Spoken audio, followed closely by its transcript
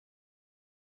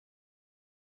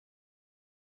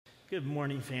Good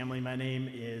morning, family. My name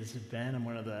is Ben. I'm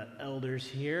one of the elders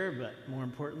here, but more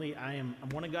importantly, I'm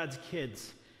one of God's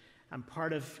kids. I'm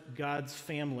part of God's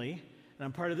family, and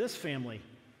I'm part of this family.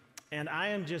 And I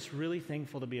am just really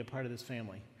thankful to be a part of this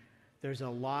family. There's a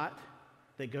lot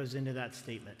that goes into that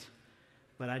statement,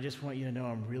 but I just want you to know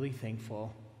I'm really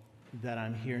thankful that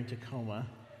I'm here in Tacoma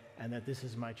and that this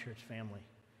is my church family.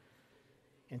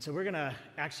 And so we're going to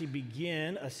actually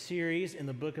begin a series in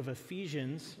the book of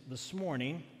Ephesians this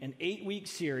morning, an 8-week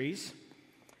series.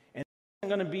 And it's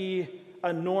going to be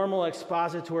a normal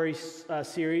expository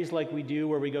series like we do,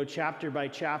 where we go chapter by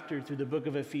chapter through the book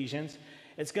of Ephesians.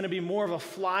 It's going to be more of a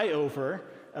flyover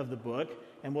of the book,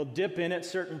 and we'll dip in at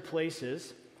certain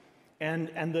places.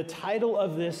 And the title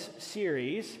of this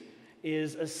series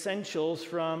is Essentials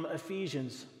from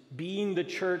Ephesians, being the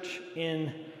church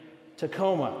in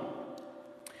Tacoma.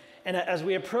 And as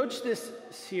we approach this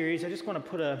series, I just want to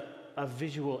put a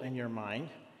visual in your mind.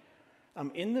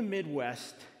 In the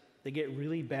Midwest, they get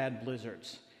really bad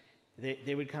blizzards.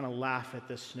 They would kind of laugh at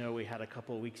the snow we had a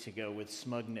couple of weeks ago with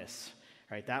smugness,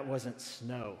 right? That wasn't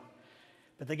snow.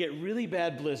 But they get really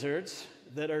bad blizzards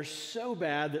that are so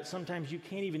bad that sometimes you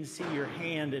can't even see your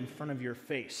hand in front of your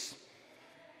face.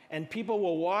 And people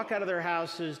will walk out of their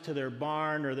houses to their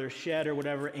barn or their shed or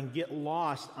whatever and get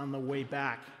lost on the way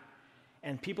back.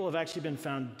 And people have actually been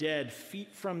found dead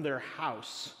feet from their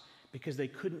house because they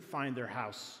couldn't find their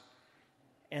house.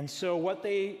 And so what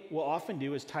they will often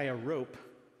do is tie a rope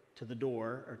to the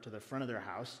door or to the front of their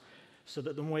house so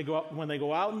that when they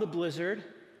go out in the blizzard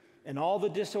and all the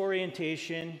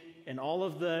disorientation and all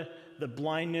of the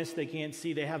blindness they can't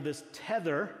see, they have this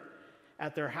tether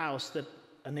at their house that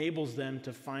enables them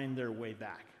to find their way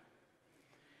back.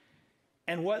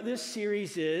 And what this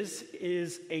series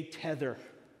is a tether.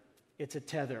 It's a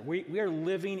tether. We are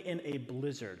living in a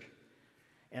blizzard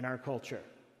in our culture,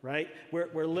 right?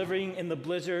 We're living in the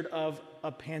blizzard of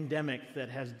a pandemic that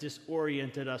has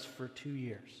disoriented us for 2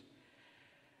 years.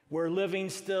 We're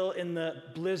living still in the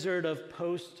blizzard of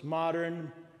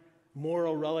postmodern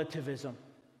moral relativism.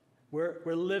 We're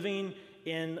living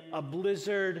in a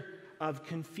blizzard of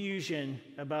confusion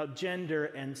about gender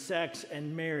and sex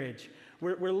and marriage.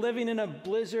 We're living in a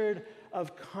blizzard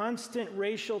of constant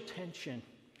racial tension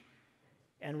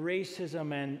and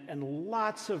racism and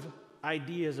lots of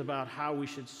ideas about how we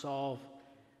should solve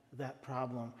that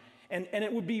problem. And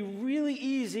it would be really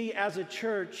easy as a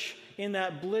church in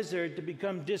that blizzard to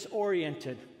become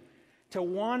disoriented, to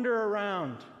wander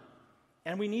around.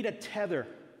 And we need a tether.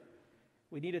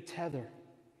 We need a tether.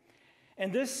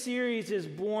 And this series is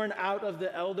born out of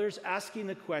the elders asking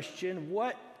the question,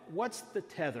 what's the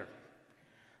tether?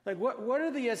 Like, what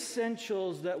are the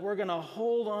essentials that we're going to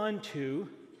hold on to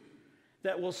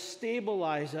that will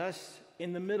stabilize us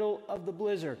in the middle of the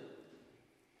blizzard?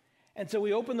 And so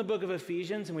we opened the book of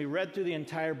Ephesians and we read through the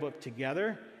entire book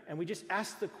together, and we just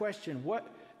asked the question,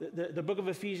 the book of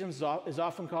Ephesians is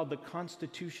often called the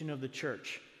constitution of the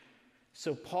church.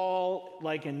 So Paul,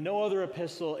 like in no other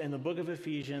epistle in the book of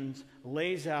Ephesians,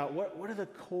 lays out what are the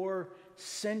core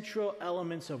central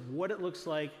elements of what it looks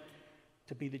like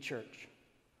to be the church.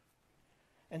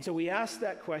 And so we asked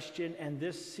that question, and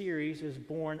this series is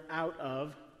born out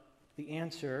of the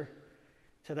answer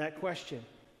to that question.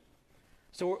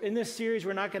 So in this series,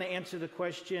 we're not going to answer the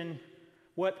question,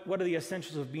 what are the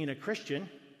essentials of being a Christian?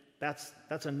 That's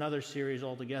another series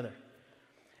altogether.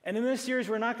 And in this series,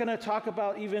 we're not going to talk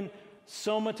about even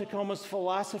Soma Tacoma's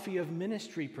philosophy of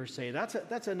ministry per se.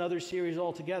 That's another series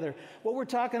altogether. What we're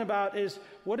talking about is,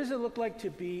 what does it look like to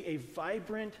be a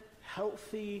vibrant,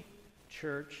 healthy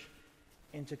church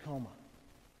in Tacoma?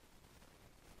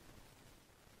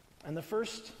 And the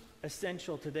first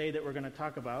essential today that we're going to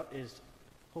talk about is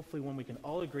hopefully one we can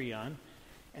all agree on,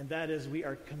 and that is we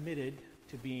are committed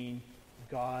to being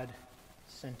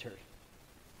God-centered.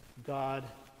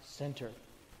 God-centered.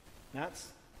 That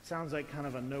sounds like kind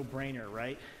of a no-brainer,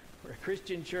 right? We're a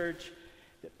Christian church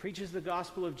that preaches the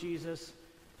gospel of Jesus.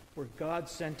 We're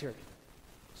God-centered.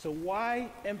 So why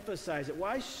emphasize it?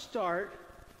 Why start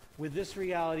with this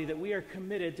reality that we are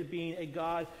committed to being a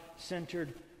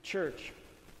God-centered church?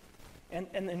 And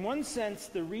in one sense,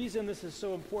 the reason this is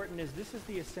so important is this is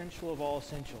the essential of all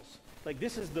essentials. Like,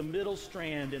 this is the middle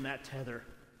strand in that tether,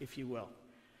 if you will.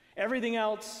 Everything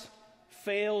else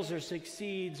fails or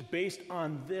succeeds based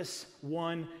on this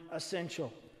one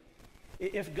essential.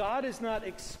 If God is not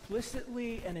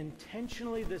explicitly and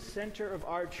intentionally the center of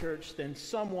our church, then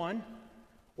someone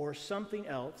or something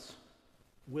else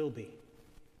will be.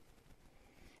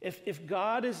 If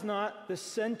God is not the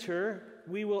center,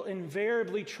 we will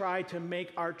invariably try to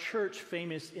make our church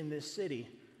famous in this city.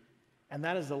 And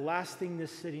that is the last thing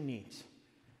this city needs.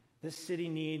 This city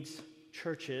needs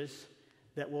churches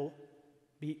that will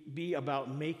be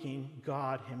about making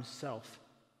God himself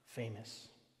famous.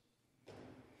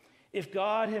 If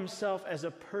God himself as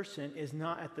a person is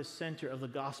not at the center of the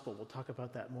gospel, we'll talk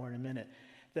about that more in a minute,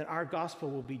 then our gospel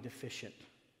will be deficient.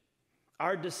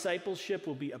 Our discipleship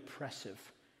will be oppressive,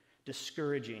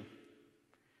 discouraging.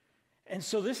 And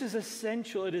so this is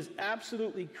essential. It is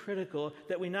absolutely critical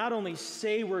that we not only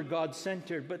say we're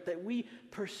God-centered, but that we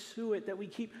pursue it, that we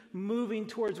keep moving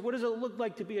towards what does it look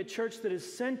like to be a church that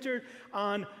is centered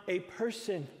on a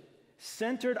person,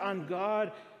 centered on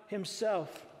God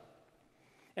himself.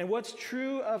 And what's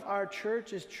true of our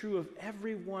church is true of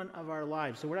every one of our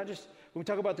lives. So we're not just, when we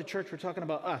talk about the church, we're talking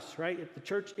about us, right? The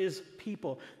church is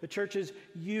people. The church is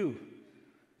you.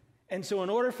 And so in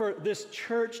order for this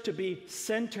church to be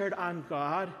centered on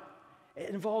God, it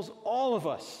involves all of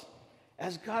us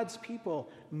as God's people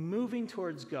moving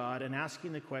towards God and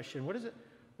asking the question, what does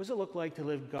it look like to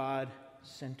live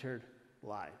God-centered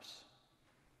lives?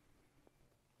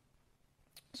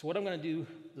 So what I'm going to do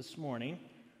this morning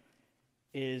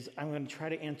is I'm going to try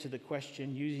to answer the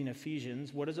question using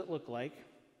Ephesians, what does it look like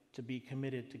to be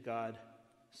committed to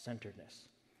God-centeredness?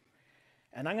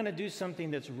 And I'm going to do something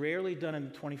that's rarely done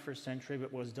in the 21st century,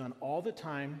 but was done all the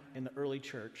time in the early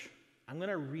church. I'm going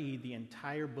to read the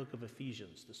entire book of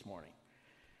Ephesians this morning.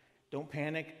 Don't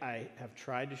panic. I have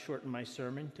tried to shorten my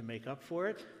sermon to make up for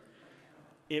it.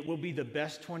 It will be the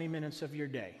best 20 minutes of your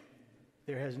day.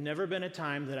 There has never been a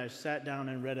time that I've sat down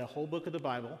and read a whole book of the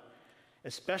Bible,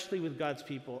 especially with God's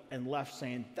people, and left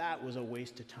saying, that was a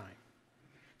waste of time.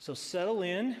 So settle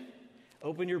in,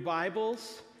 open your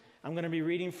Bibles. I'm going to be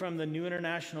reading from the New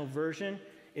International Version.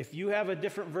 If you have a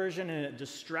different version and it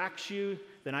distracts you,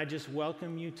 then I just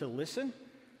welcome you to listen.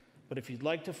 But if you'd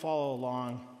like to follow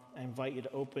along, I invite you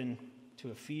to open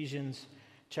to Ephesians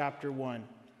chapter 1.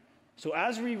 So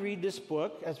as we read this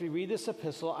book, as we read this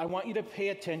epistle, I want you to pay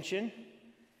attention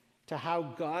to how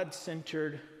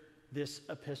God-centered this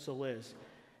epistle is.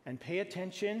 And pay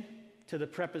attention to the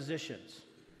prepositions.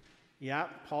 Yeah,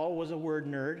 Paul was a word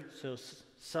nerd, so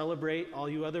celebrate all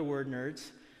you other word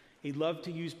nerds. He loved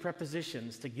to use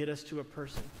prepositions to get us to a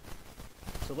person.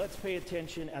 So let's pay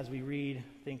attention as we read.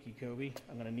 Thank you, Kobe.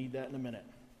 I'm going to need that in a minute.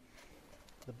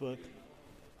 The book.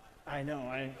 I know,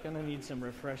 I'm going to need some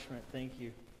refreshment. Thank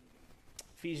you.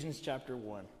 Ephesians chapter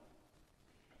 1.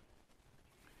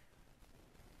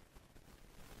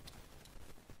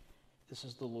 This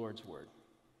is the Lord's word.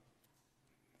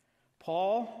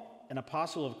 Paul, an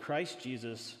apostle of Christ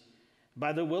Jesus,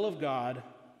 by the will of God,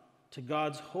 to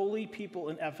God's holy people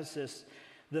in Ephesus,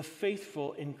 the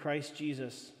faithful in Christ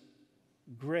Jesus,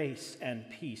 grace and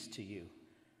peace to you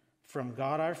from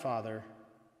God our Father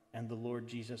and the Lord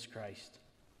Jesus Christ.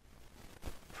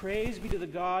 Praise be to the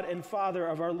God and Father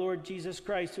of our Lord Jesus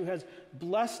Christ, who has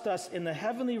blessed us in the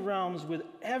heavenly realms with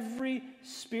every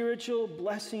spiritual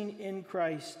blessing in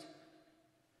Christ.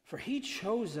 For he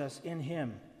chose us in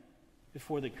him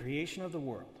before the creation of the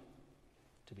world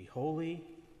to be holy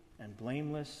and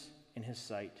blameless in his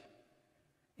sight.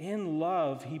 In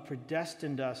love, he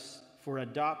predestined us for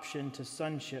adoption to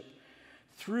sonship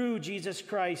through Jesus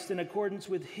Christ in accordance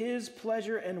with his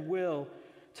pleasure and will,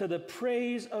 to the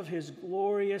praise of his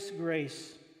glorious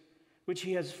grace, which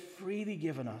he has freely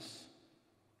given us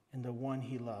in the one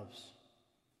he loves.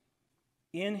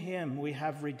 In him we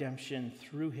have redemption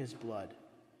through his blood,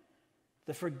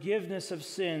 the forgiveness of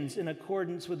sins in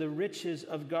accordance with the riches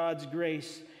of God's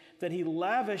grace that he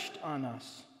lavished on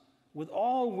us with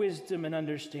all wisdom and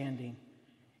understanding.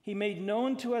 He made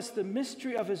known to us the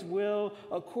mystery of his will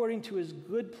according to his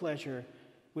good pleasure,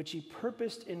 which he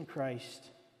purposed in Christ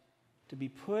to be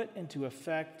put into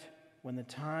effect when the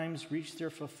times reach their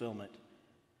fulfillment,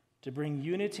 to bring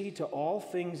unity to all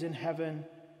things in heaven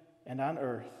and on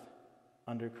earth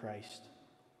under Christ.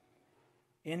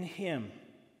 In him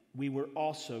we were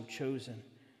also chosen,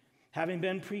 having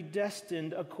been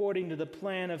predestined according to the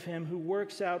plan of him who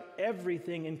works out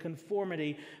everything in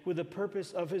conformity with the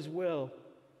purpose of his will,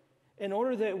 in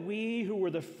order that we who were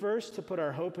the first to put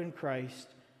our hope in Christ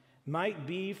might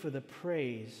be for the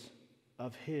praise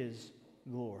of his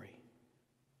glory.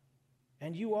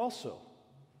 And you also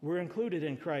were included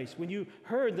in Christ when you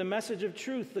heard the message of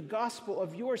truth, the gospel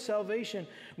of your salvation.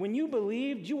 When you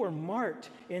believed, you were marked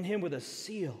in him with a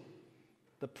seal,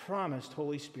 the promised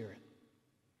Holy Spirit,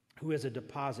 who is a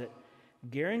deposit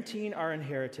guaranteeing our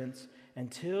inheritance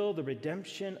until the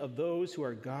redemption of those who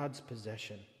are God's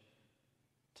possession,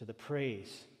 to the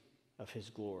praise of his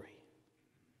glory.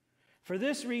 For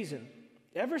this reason,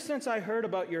 ever since I heard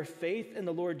about your faith in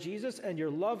the Lord Jesus and your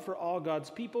love for all God's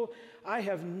people, I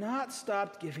have not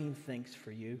stopped giving thanks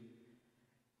for you,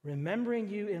 remembering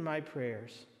you in my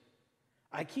prayers,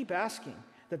 I keep asking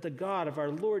that the God of our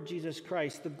Lord Jesus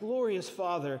Christ, the glorious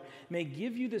Father, may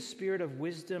give you the spirit of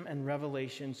wisdom and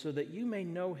revelation so that you may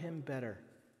know him better.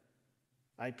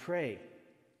 I pray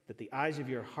that the eyes of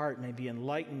your heart may be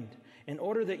enlightened, in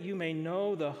order that you may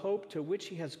know the hope to which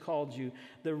he has called you,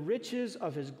 the riches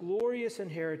of his glorious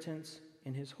inheritance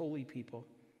in his holy people,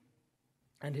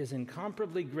 and his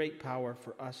incomparably great power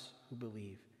for us who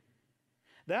believe.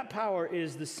 That power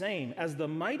is the same as the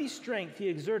mighty strength he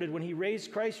exerted when he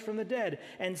raised Christ from the dead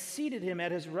and seated him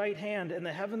at his right hand in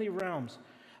the heavenly realms,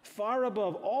 far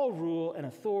above all rule and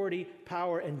authority,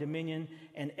 power and dominion,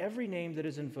 and every name that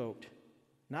is invoked,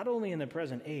 not only in the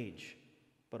present age,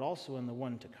 but also in the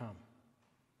one to come.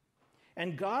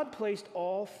 And God placed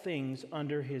all things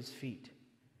under his feet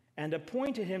and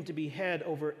appointed him to be head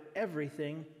over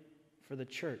everything for the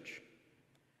church,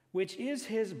 which is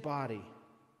his body,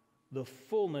 the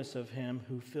fullness of him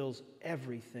who fills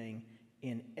everything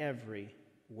in every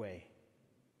way.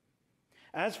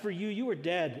 As for you, you were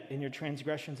dead in your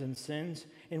transgressions and sins,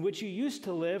 in which you used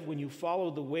to live when you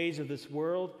followed the ways of this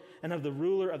world and of the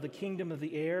ruler of the kingdom of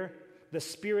the air, the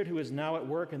spirit who is now at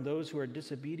work in those who are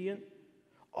disobedient.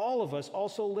 All of us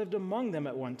also lived among them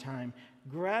at one time,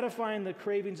 gratifying the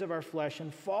cravings of our flesh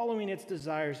and following its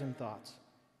desires and thoughts.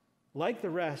 Like the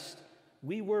rest,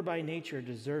 we were by nature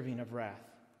deserving of wrath.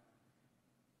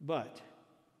 But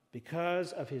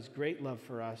because of his great love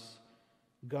for us,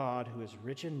 God, who is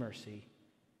rich in mercy,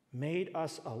 made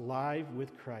us alive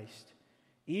with Christ,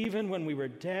 even when we were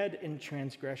dead in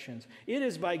transgressions. It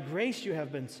is by grace you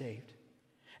have been saved.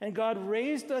 And God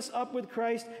raised us up with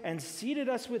Christ and seated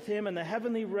us with him in the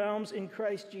heavenly realms in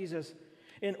Christ Jesus,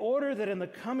 in order that in the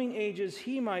coming ages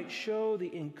he might show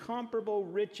the incomparable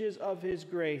riches of his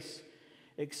grace,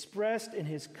 expressed in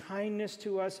his kindness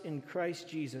to us in Christ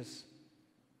Jesus.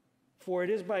 For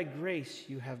it is by grace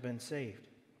you have been saved,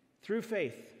 through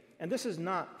faith. And this is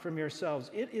not from yourselves.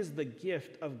 It is the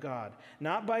gift of God,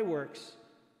 not by works,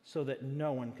 so that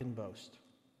no one can boast.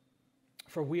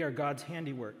 For we are God's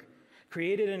handiwork,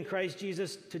 created in Christ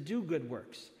Jesus to do good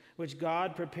works, which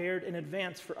God prepared in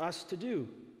advance for us to do.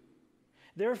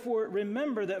 Therefore,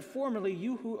 remember that formerly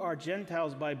you who are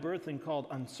Gentiles by birth and called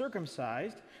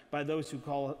uncircumcised, by those who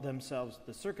call themselves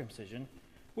the circumcision,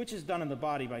 which is done in the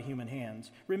body by human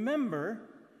hands, remember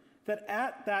that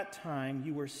at that time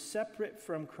you were separate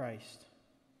from Christ,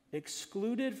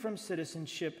 excluded from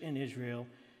citizenship in Israel,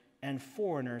 and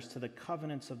foreigners to the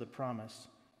covenants of the promise,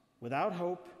 without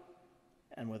hope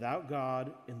and without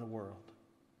God in the world.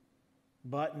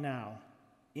 But now,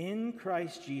 in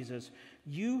Christ Jesus,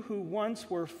 you who once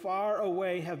were far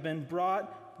away have been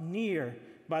brought near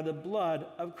by the blood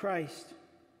of Christ.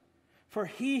 For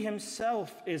he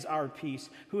himself is our peace,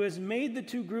 who has made the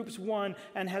two groups one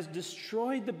and has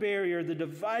destroyed the barrier, the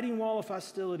dividing wall of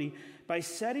hostility, by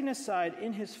setting aside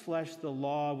in his flesh the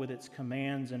law with its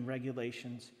commands and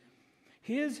regulations.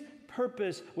 His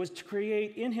purpose was to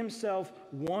create in himself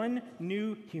one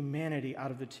new humanity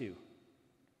out of the two,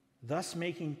 thus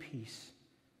making peace,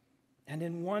 and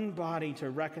in one body to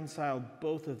reconcile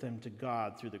both of them to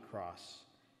God through the cross,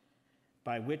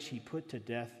 by which he put to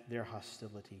death their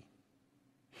hostility.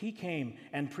 He came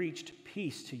and preached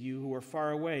peace to you who are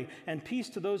far away, and peace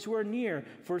to those who are near,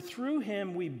 for through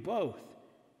him we both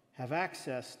have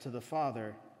access to the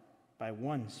Father by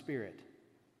one Spirit.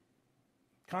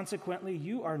 Consequently,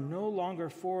 you are no longer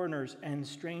foreigners and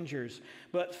strangers,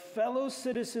 but fellow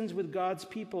citizens with God's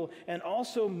people and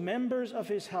also members of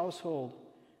his household,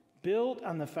 built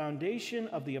on the foundation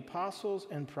of the apostles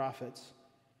and prophets,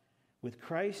 with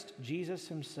Christ Jesus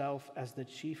himself as the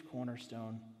chief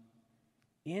cornerstone.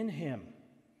 In him,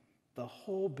 the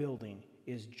whole building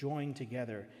is joined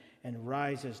together and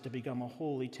rises to become a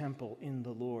holy temple in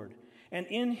the Lord. And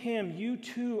in him, you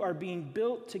too are being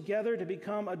built together to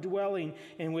become a dwelling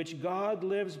in which God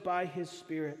lives by his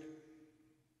Spirit.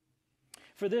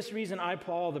 For this reason, I,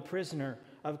 Paul, the prisoner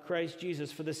of Christ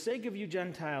Jesus, for the sake of you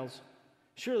Gentiles,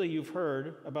 surely you've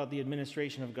heard about the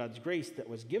administration of God's grace that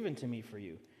was given to me for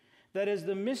you. That is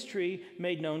the mystery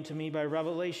made known to me by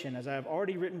revelation, as I have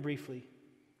already written briefly.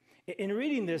 In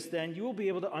reading this, then, you will be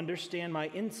able to understand my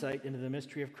insight into the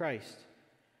mystery of Christ,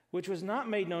 which was not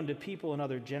made known to people in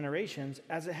other generations,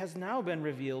 as it has now been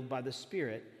revealed by the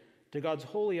Spirit to God's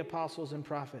holy apostles and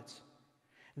prophets.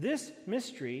 This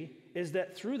mystery is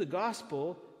that through the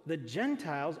gospel, the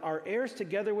Gentiles are heirs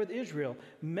together with Israel,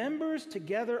 members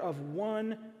together of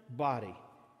one body,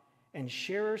 and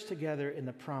sharers together in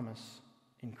the promise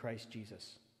in Christ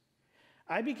Jesus.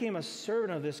 I became a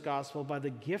servant of this gospel by the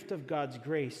gift of God's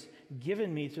grace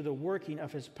given me through the working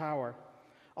of his power.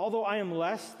 Although I am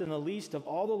less than the least of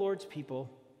all the Lord's people,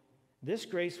 this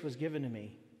grace was given to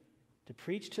me to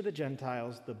preach to the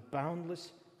Gentiles the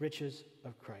boundless riches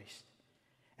of Christ,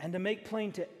 and to make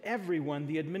plain to everyone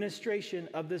the administration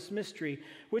of this mystery,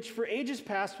 which for ages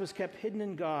past was kept hidden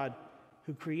in God,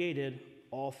 who created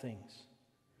all things.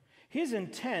 His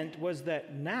intent was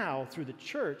that now, through the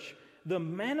church, the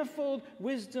manifold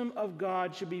wisdom of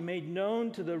God should be made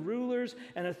known to the rulers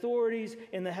and authorities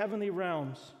in the heavenly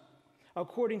realms,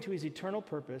 according to his eternal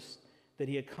purpose that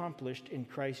he accomplished in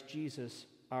Christ Jesus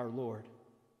our Lord.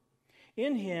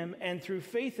 In him and through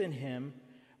faith in him,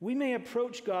 we may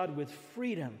approach God with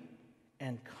freedom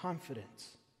and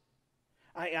confidence.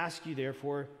 I ask you,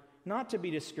 therefore, not to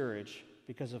be discouraged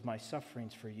because of my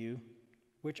sufferings for you,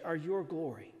 which are your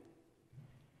glory.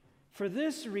 For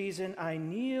this reason I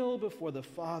kneel before the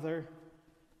Father,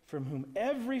 from whom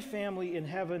every family in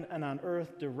heaven and on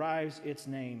earth derives its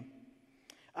name.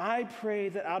 I pray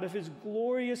that out of his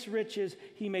glorious riches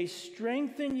he may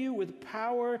strengthen you with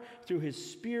power through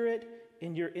his Spirit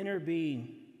in your inner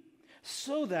being,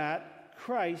 so that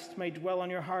Christ may dwell on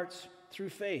your hearts through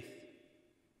faith.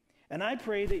 And I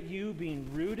pray that you, being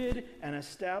rooted and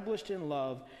established in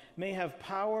love, may have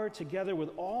power together with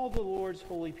all the Lord's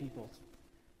holy people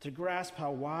to grasp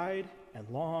how wide and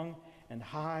long and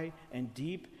high and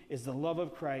deep is the love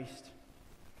of Christ,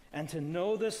 and to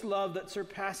know this love that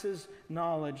surpasses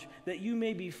knowledge, that you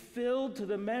may be filled to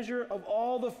the measure of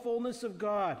all the fullness of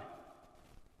God.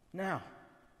 Now,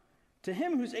 to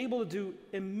him who's able to do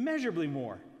immeasurably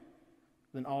more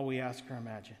than all we ask or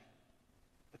imagine,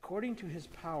 according to his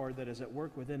power that is at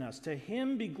work within us, to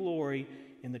him be glory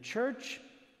in the church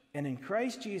and in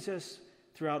Christ Jesus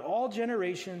throughout all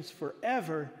generations,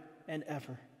 forever and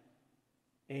ever.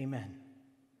 Amen.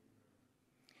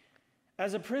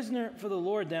 As a prisoner for the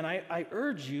Lord, then, I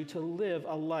urge you to live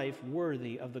a life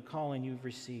worthy of the calling you've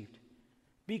received.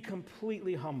 Be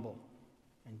completely humble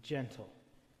and gentle.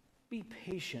 Be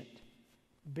patient,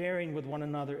 bearing with one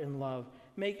another in love.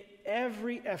 Make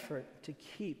every effort to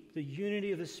keep the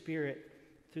unity of the Spirit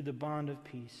through the bond of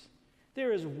peace.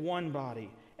 There is one body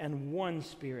and one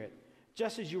Spirit,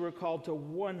 just as you were called to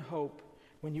one hope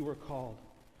when you were called.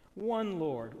 One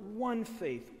Lord, one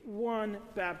faith, one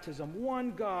baptism,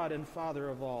 one God and Father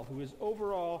of all, who is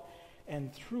over all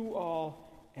and through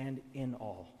all and in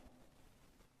all.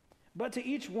 But to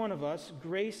each one of us,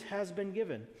 grace has been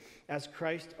given, as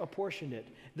Christ apportioned it.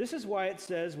 This is why it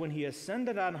says, when he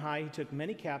ascended on high, he took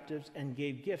many captives and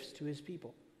gave gifts to his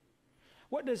people.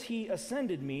 What does he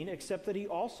ascended mean, except that he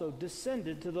also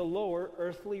descended to the lower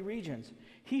earthly regions?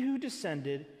 He who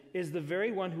descended is the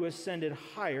very one who ascended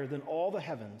higher than all the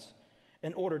heavens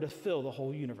in order to fill the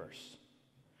whole universe.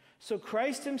 So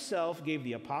Christ himself gave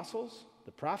the apostles,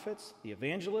 the prophets, the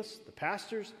evangelists, the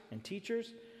pastors, and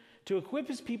teachers to equip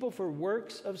his people for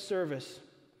works of service,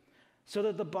 so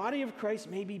that the body of Christ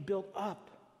may be built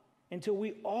up until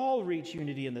we all reach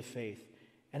unity in the faith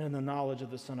and in the knowledge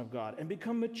of the Son of God, and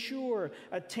become mature,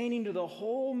 attaining to the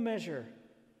whole measure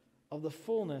of the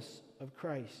fullness of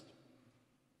Christ.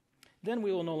 Then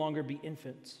we will no longer be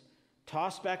infants,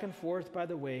 tossed back and forth by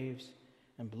the waves,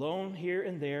 and blown here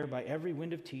and there by every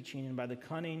wind of teaching, and by the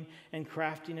cunning and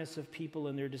craftiness of people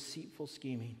in their deceitful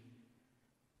scheming.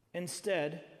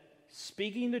 Instead,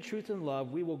 speaking the truth in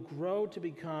love, we will grow to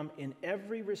become in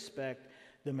every respect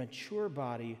the mature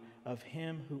body of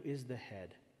him who is the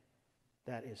head,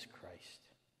 that is Christ.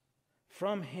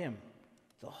 From him,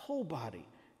 the whole body,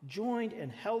 joined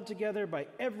and held together by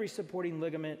every supporting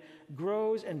ligament,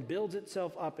 grows and builds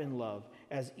itself up in love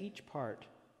as each part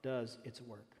does its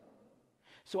work.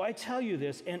 So I tell you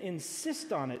this and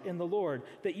insist on it in the Lord,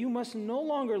 that you must no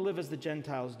longer live as the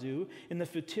Gentiles do, in the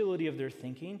futility of their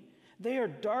thinking. They are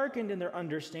darkened in their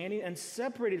understanding and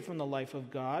separated from the life of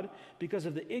God because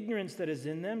of the ignorance that is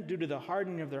in them due to the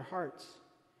hardening of their hearts.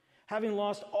 Having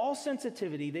lost all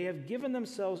sensitivity, they have given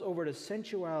themselves over to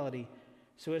sensuality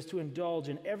so as to indulge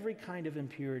in every kind of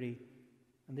impurity,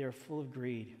 and they are full of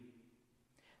greed.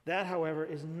 That, however,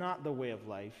 is not the way of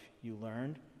life you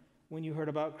learned when you heard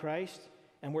about Christ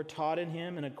and were taught in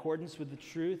him in accordance with the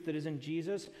truth that is in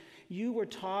Jesus. You were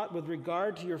taught with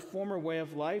regard to your former way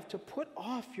of life to put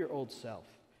off your old self,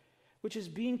 which is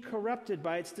being corrupted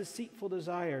by its deceitful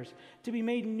desires, to be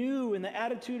made new in the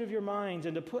attitude of your minds,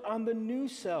 and to put on the new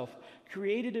self,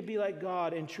 created to be like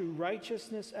God in true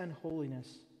righteousness and holiness.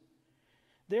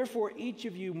 Therefore, each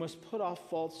of you must put off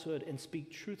falsehood and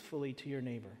speak truthfully to your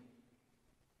neighbor.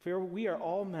 For we are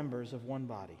all members of one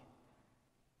body.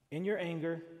 In your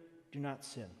anger, do not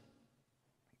sin.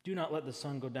 Do not let the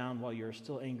sun go down while you are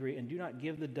still angry, and do not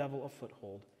give the devil a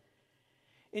foothold.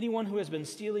 Anyone who has been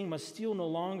stealing must steal no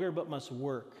longer, but must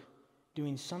work,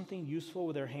 doing something useful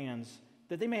with their hands,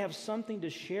 that they may have something to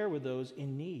share with those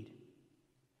in need.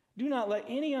 Do not let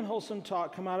any unwholesome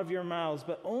talk come out of your mouths,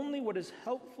 but only what is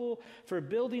helpful for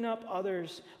building up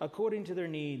others according to their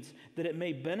needs, that it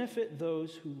may benefit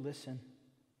those who listen.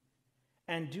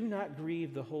 And do not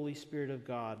grieve the Holy Spirit of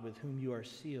God, with whom you are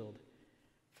sealed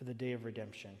for the day of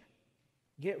redemption.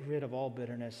 Get rid of all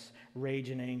bitterness, rage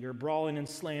and anger, brawling and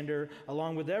slander,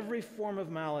 along with every form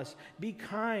of malice. Be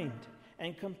kind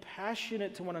and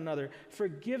compassionate to one another,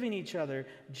 forgiving each other,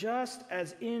 just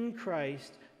as in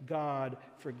Christ God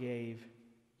forgave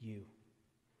you.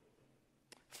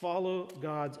 Follow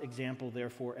God's example,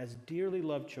 therefore, as dearly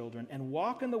loved children, and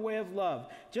walk in the way of love,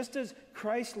 just as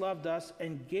Christ loved us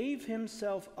and gave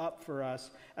himself up for us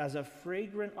as a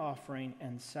fragrant offering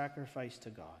and sacrifice to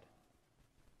God.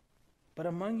 But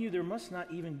among you there must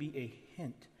not even be a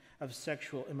hint of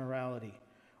sexual immorality,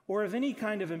 or of any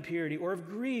kind of impurity, or of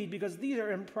greed, because these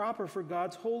are improper for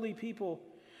God's holy people.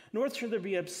 Nor should there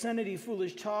be obscenity,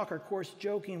 foolish talk, or coarse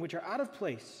joking, which are out of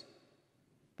place,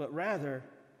 but rather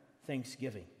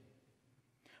thanksgiving.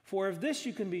 For of this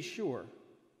you can be sure,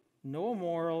 no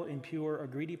immoral, impure, or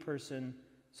greedy person,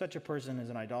 such a person as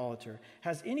an idolater,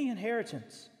 has any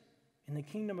inheritance in the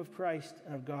kingdom of Christ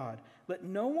and of God. Let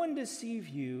no one deceive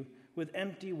you with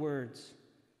empty words,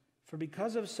 for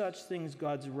because of such things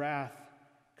God's wrath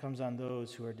comes on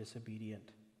those who are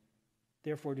disobedient.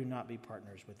 Therefore do not be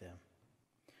partners with them.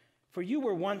 For you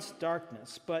were once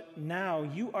darkness, but now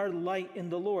you are light in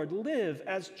the Lord. Live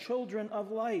as children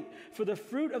of light, for the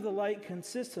fruit of the light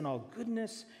consists in all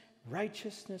goodness,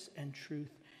 righteousness, and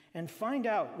truth. And find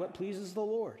out what pleases the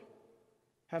Lord.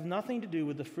 Have nothing to do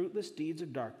with the fruitless deeds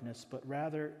of darkness, but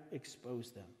rather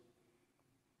expose them.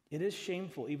 It is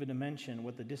shameful even to mention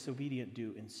what the disobedient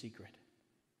do in secret.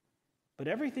 But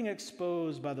everything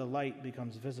exposed by the light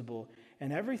becomes visible,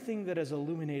 and everything that is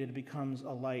illuminated becomes a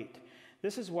light.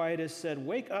 This is why it is said,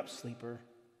 "Wake up, sleeper,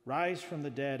 rise from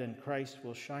the dead, and Christ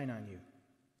will shine on you."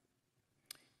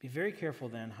 Be very careful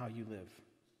then how you live,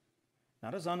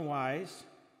 not as unwise,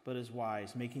 but as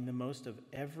wise, making the most of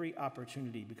every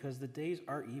opportunity, because the days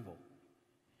are evil.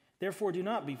 Therefore do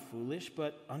not be foolish,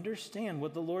 but understand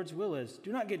what the Lord's will is.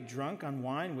 Do not get drunk on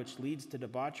wine, which leads to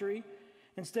debauchery.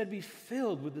 Instead, be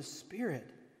filled with the Spirit,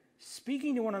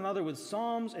 speaking to one another with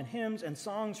psalms and hymns and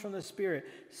songs from the Spirit.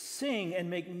 Sing and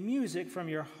make music from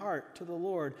your heart to the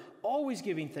Lord, always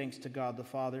giving thanks to God the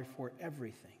Father for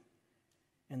everything,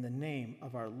 in the name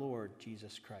of our Lord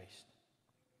Jesus Christ.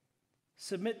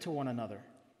 Submit to one another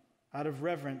out of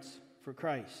reverence for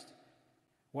Christ.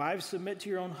 Wives, submit to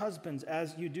your own husbands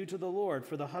as you do to the Lord,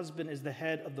 for the husband is the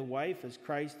head of the wife, as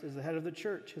Christ is the head of the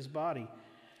church, his body,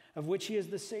 of which he is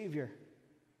the Savior.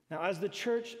 Now, as the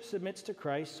church submits to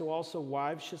Christ, so also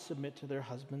wives should submit to their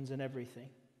husbands in everything.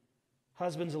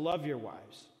 Husbands, love your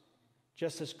wives,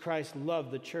 just as Christ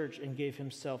loved the church and gave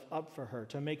himself up for her,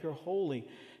 to make her holy,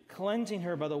 cleansing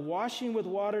her by the washing with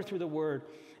water through the word,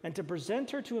 and to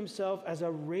present her to himself as a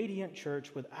radiant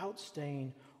church without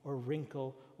stain or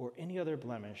wrinkle or any other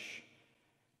blemish,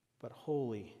 but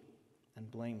holy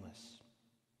and blameless.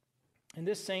 In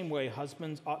this same way,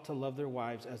 husbands ought to love their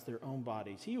wives as their own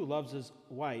bodies. He who loves his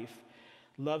wife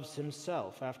loves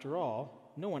himself. After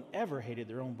all, no one ever hated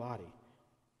their own body,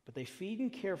 but they feed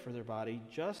and care for their body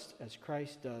just as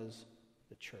Christ does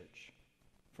the church.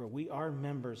 For we are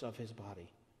members of his body.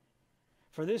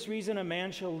 For this reason, a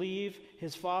man shall leave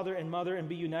his father and mother and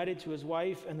be united to his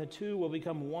wife, and the two will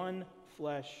become one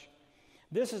flesh.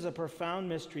 This is a profound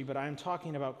mystery, but I am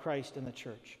talking about Christ and the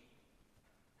church.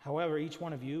 However, each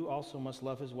one of you also must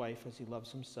love his wife as he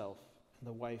loves himself, and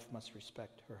the wife must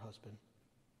respect her husband.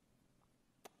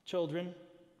 Children,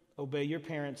 obey your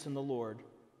parents in the Lord,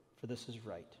 for this is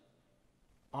right.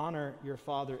 Honor your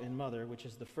father and mother, which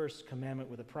is the first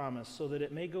commandment with a promise, so that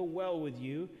it may go well with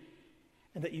you,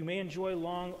 and that you may enjoy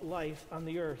long life on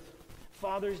the earth.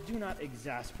 Fathers, do not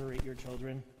exasperate your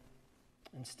children.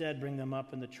 Instead, bring them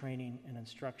up in the training and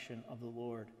instruction of the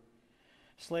Lord.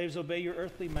 Slaves, obey your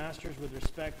earthly masters with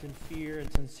respect and fear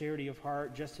and sincerity of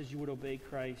heart, just as you would obey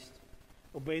Christ.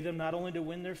 Obey them not only to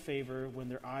win their favor when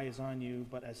their eye is on you,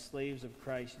 but as slaves of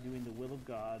Christ, doing the will of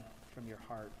God from your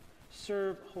heart.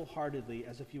 Serve wholeheartedly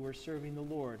as if you were serving the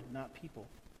Lord, not people,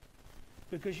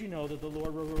 because you know that the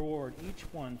Lord will reward each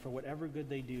one for whatever good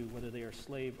they do, whether they are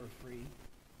slave or free.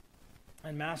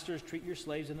 And masters, treat your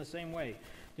slaves in the same way.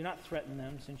 Do not threaten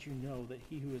them, since you know that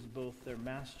he who is both their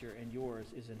master and yours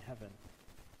is in heaven,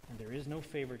 and there is no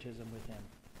favoritism with him.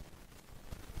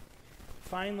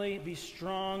 Finally, be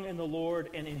strong in the Lord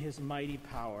and in his mighty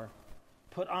power.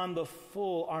 Put on the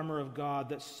full armor of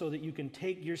God so that you can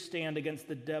take your stand against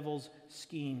the devil's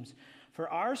schemes. For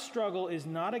our struggle is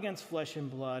not against flesh and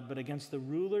blood, but against the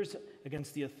rulers,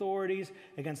 against the authorities,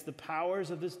 against the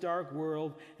powers of this dark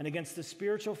world, and against the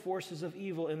spiritual forces of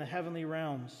evil in the heavenly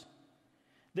realms.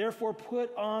 Therefore,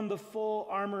 put on the full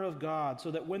armor of God,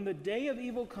 so that when the day of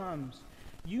evil comes,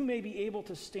 you may be able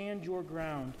to stand your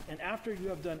ground, and after you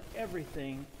have done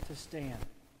everything, to stand.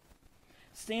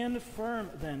 Stand firm,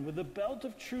 then, with the belt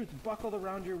of truth buckled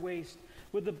around your waist,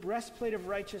 with the breastplate of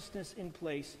righteousness in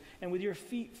place, and with your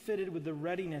feet fitted with the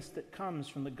readiness that comes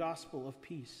from the gospel of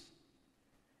peace.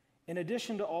 In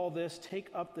addition to all this, take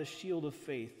up the shield of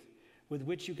faith, with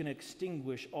which you can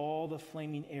extinguish all the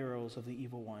flaming arrows of the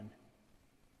evil one.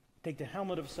 Take the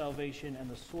helmet of salvation and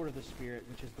the sword of the Spirit,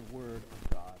 which is the word of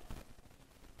God.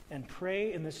 And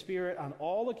pray in the Spirit on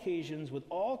all occasions with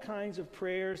all kinds of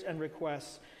prayers and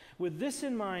requests. With this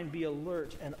in mind, be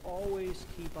alert and always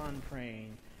keep on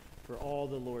praying for all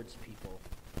the Lord's people.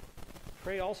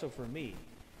 Pray also for me,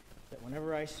 that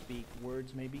whenever I speak,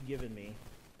 words may be given me,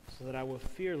 so that I will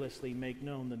fearlessly make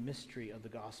known the mystery of the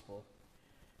gospel,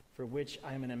 for which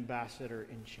I am an ambassador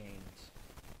in chains.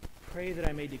 Pray that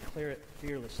I may declare it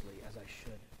fearlessly as I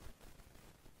should.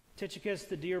 Tychicus,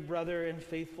 the dear brother and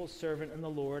faithful servant in the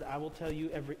Lord, I will tell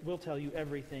you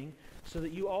everything, so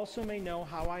that you also may know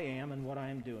how I am and what I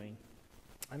am doing.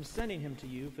 I'm sending him to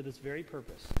you for this very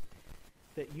purpose,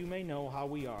 that you may know how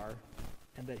we are,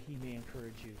 and that he may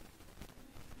encourage you.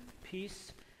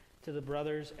 Peace to the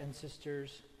brothers and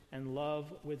sisters, and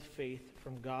love with faith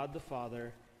from God the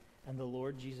Father and the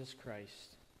Lord Jesus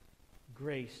Christ.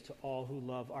 Grace to all who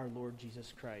love our Lord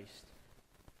Jesus Christ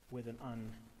with an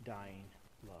undying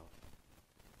love.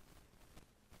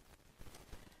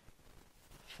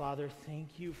 Father, thank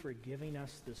you for giving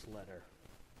us this letter.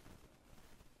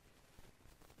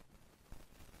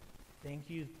 Thank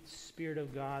you, Spirit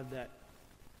of God, that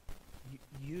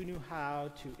you knew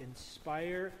how to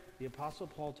inspire the Apostle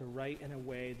Paul to write in a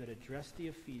way that addressed the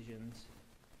Ephesians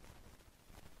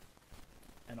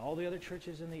and all the other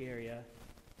churches in the area,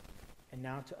 and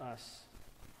now to us,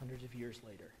 hundreds of years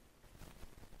later.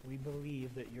 We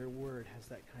believe that your word has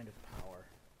that kind of power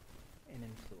and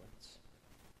influence.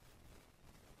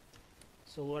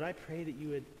 So, Lord, I pray that you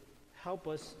would help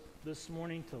us this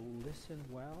morning to listen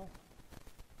well,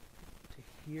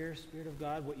 to hear, Spirit of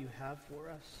God, what you have for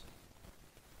us,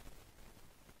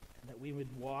 and that we would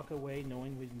walk away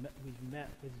knowing we've met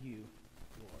with you,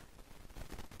 Lord.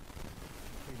 I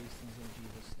pray these things in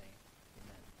Jesus' name.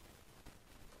 Amen.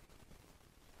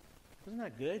 Wasn't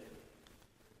that good?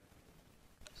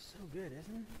 So good,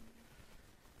 isn't it?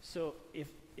 So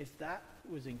if that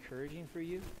was encouraging for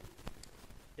you,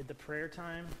 at the prayer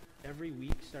time, every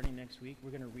week, starting next week,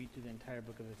 we're going to read through the entire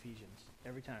book of Ephesians,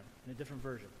 every time, in a different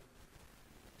version.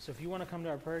 So if you want to come to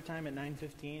our prayer time at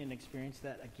 9:15 and experience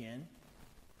that again,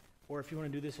 or if you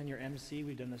want to do this in your MC,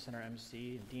 we've done this in our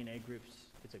MC and DNA groups.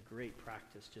 It's a great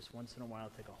practice. Just once in a while,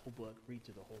 take a whole book, read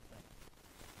through the whole thing.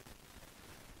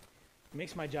 It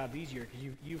makes my job easier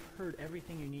because you've heard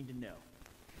everything you need to know.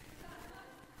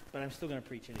 But I'm still going to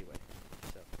preach anyway.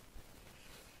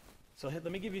 So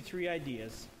let me give you 3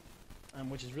 ideas,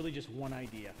 which is really just one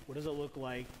idea. What does it look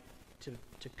like to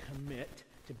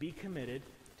be committed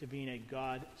to being a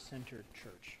God-centered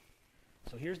church?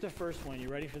 So here's the first one. You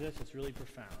ready for this? It's really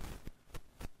profound.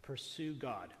 Pursue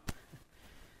God.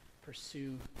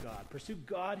 Pursue God. Pursue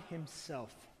God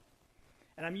himself.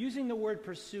 And I'm using the word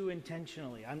pursue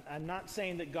intentionally. I'm not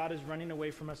saying that God is running away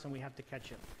from us and we have to catch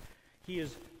him. He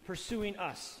is pursuing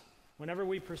us. Whenever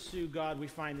we pursue God, we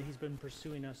find that he's been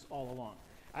pursuing us all along.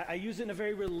 I use it in a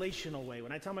very relational way.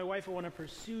 When I tell my wife I want to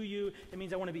pursue you, it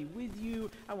means I want to be with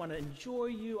you, I want to enjoy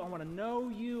you, I want to know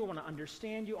you, I want to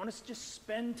understand you, I want to just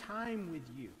spend time with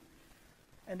you.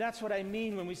 And that's what I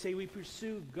mean when we say we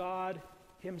pursue God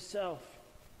himself.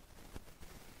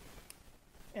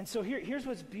 And so here's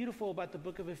what's beautiful about the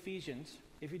book of Ephesians.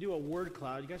 If you do a word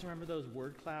cloud, you guys remember those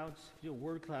word clouds? If you do a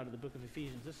word cloud of the book of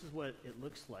Ephesians, this is what it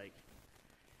looks like.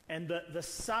 And the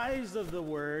size of the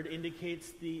word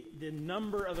indicates the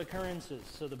number of occurrences.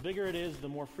 So the bigger it is, the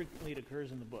more frequently it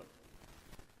occurs in the book.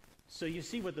 So you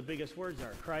see what the biggest words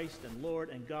are: Christ and Lord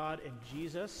and God and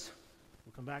Jesus.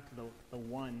 We'll come back to the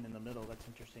one in the middle. That's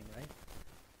interesting, right?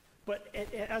 But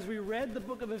as we read the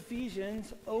book of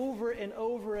Ephesians over and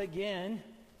over again,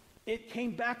 it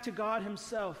came back to God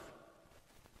himself.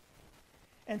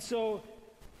 And so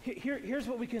here's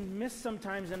what we can miss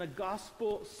sometimes in a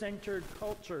gospel-centered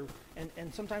culture,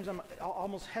 and sometimes I'm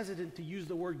almost hesitant to use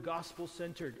the word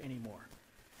gospel-centered anymore.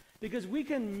 Because we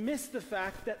can miss the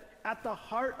fact that at the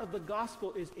heart of the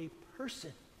gospel is a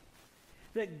person.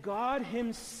 that God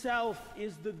himself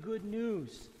is the good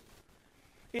news.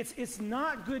 It's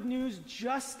not good news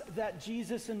just that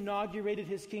Jesus inaugurated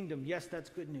his kingdom. Yes, that's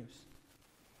good news.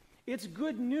 It's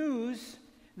good news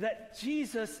that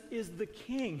Jesus is the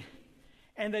king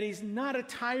and that he's not a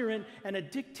tyrant and a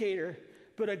dictator,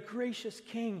 but a gracious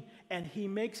king, and he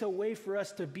makes a way for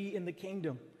us to be in the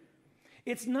kingdom.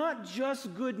 It's not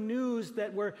just good news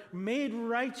that we're made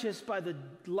righteous by the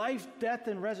life, death,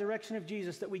 and resurrection of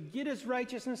Jesus, that we get his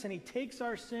righteousness and he takes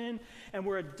our sin and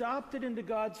we're adopted into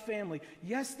God's family.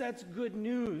 Yes, that's good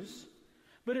news,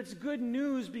 but it's good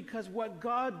news because what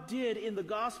God did in the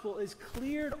gospel is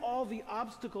cleared all the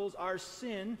obstacles, our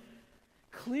sin,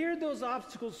 cleared those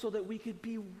obstacles so that we could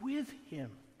be with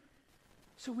him,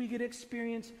 so we could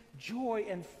experience joy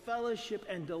and fellowship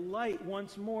and delight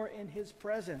once more in his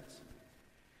presence.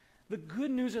 The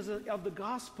good news of the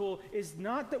gospel is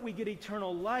not that we get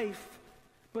eternal life,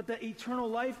 but that eternal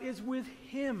life is with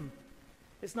him.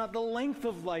 It's not the length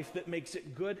of life that makes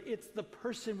it good, it's the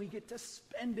person we get to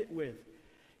spend it with.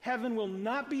 Heaven will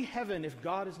not be heaven if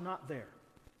God is not there.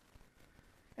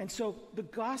 And so the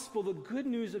gospel, the good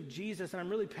news of Jesus, and I'm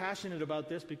really passionate about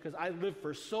this because I lived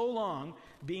for so long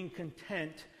being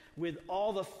content with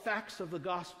all the facts of the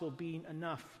gospel being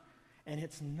enough, and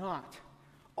it's not.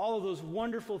 All of those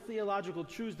wonderful theological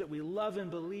truths that we love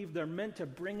and believe, they're meant to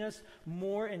bring us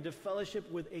more into fellowship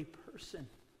with a person,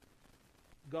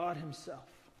 God himself.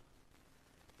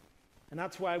 And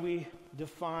that's why we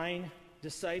define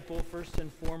disciple first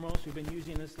and foremost. We've been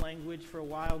using this language for a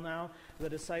while now. The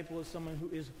disciple is someone who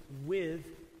is with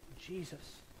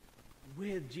Jesus,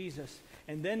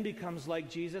 and then becomes like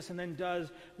Jesus, and then does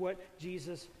what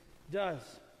Jesus does.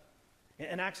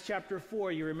 In Acts chapter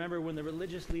 4, you remember when the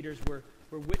religious leaders were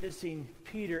witnessing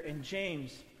Peter and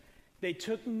James. They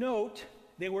took note,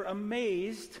 they were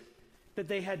amazed that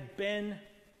they had been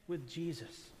with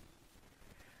Jesus.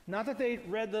 Not that they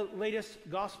read the latest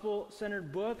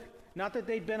gospel-centered book, not that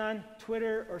they'd been on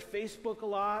Twitter or Facebook a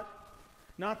lot,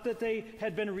 not that they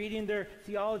had been reading their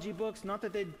theology books, not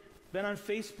that they'd been on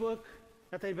Facebook,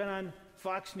 that they'd been on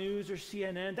Fox News or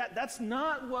CNN. That's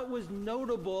not what was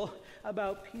notable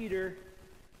about Peter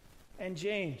and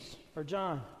James or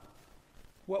John.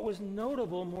 What was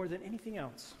notable more than anything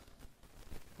else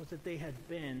was that they had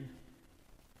been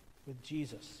with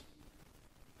Jesus.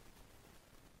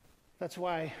 That's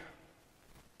why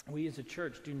we as a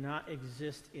church do not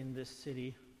exist in this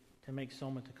city to make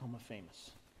Soma Tacoma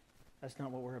famous. That's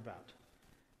not what we're about.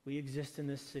 We exist in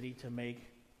this city to make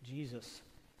Jesus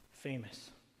famous.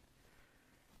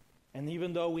 And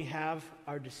even though we have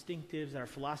our distinctives, our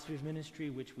philosophy of ministry,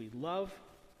 which we love,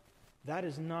 that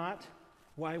is not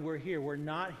why we're here. We're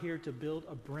not here to build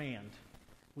a brand.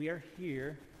 We are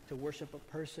here to worship a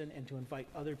person and to invite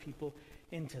other people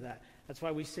into that. That's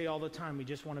why we say all the time, we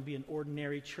just want to be an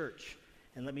ordinary church.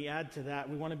 And let me add to that,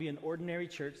 we want to be an ordinary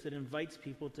church that invites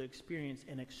people to experience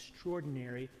an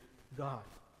extraordinary God.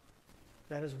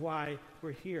 That is why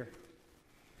we're here.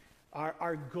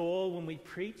 Our goal when we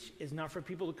preach is not for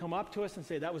people to come up to us and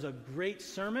say, that was a great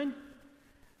sermon,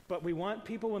 but we want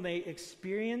people, when they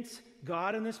experience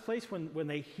God in this place, when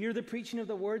they hear the preaching of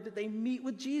the word, that they meet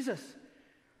with Jesus.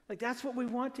 Like, that's what we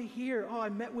want to hear. Oh, I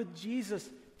met with Jesus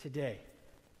today.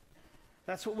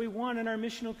 That's what we want in our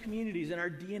missional communities, in our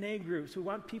DNA groups. We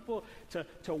want people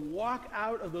to walk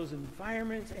out of those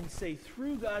environments and say,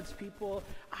 through God's people,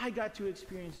 I got to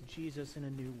experience Jesus in a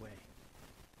new way.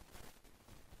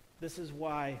 This is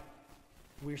why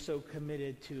we're so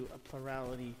committed to a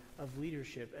plurality of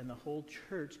leadership and the whole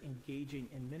church engaging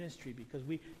in ministry, because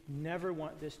we never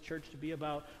want this church to be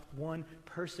about one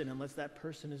person unless that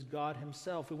person is God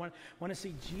himself. We want to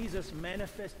see Jesus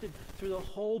manifested through the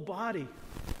whole body.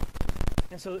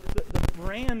 And so the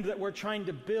brand that we're trying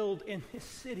to build in this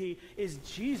city is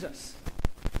Jesus.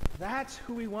 That's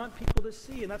who we want people to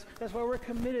see. And that's why we're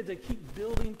committed to keep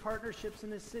building partnerships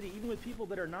in this city, even with people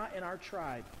that are not in our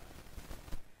tribe.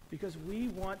 Because we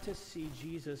want to see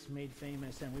Jesus made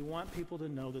famous, and we want people to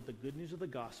know that the good news of the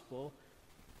gospel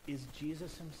is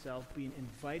Jesus himself being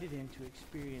invited in to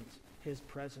experience his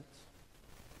presence.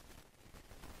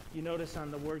 You notice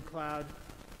on the word cloud,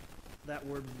 that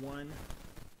word one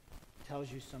tells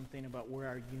you something about where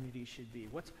our unity should be.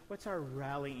 What's our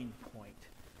rallying point?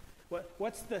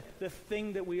 What's the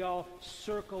thing that we all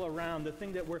circle around, the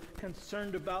thing that we're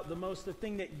concerned about the most, the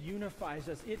thing that unifies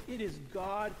us? It is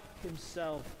God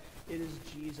himself. It is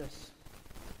Jesus.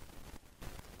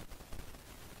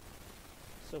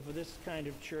 So for this kind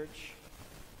of church,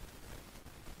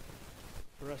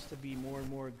 for us to be more and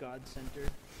more God-centered,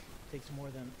 it takes more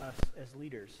than us as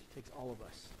leaders. It takes all of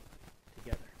us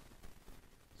together.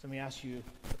 So let me ask you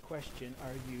a question,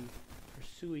 are you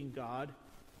pursuing God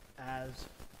as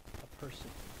a person?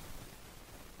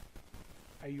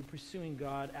 Are you pursuing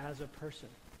God as a person?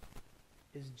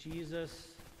 Is Jesus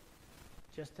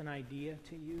just an idea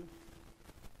to you?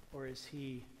 Or is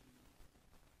he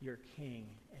your king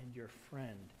and your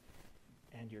friend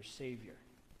and your savior?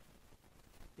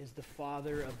 Is the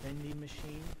Father a vending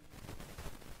machine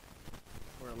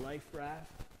or a life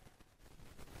raft?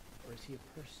 Or is he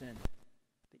a person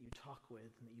that you talk with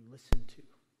and that you listen to?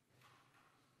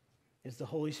 Is the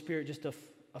Holy Spirit just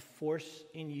a force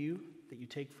in you that you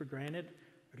take for granted?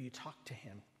 Or do you talk to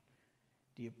him?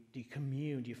 Do you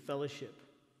commune? Do you fellowship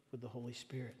with the Holy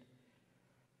Spirit?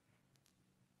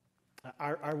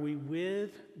 Are we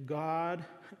with God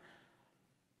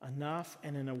enough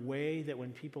and in a way that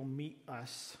when people meet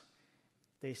us,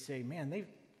 they say, man,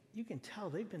 you can tell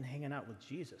they've been hanging out with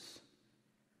Jesus.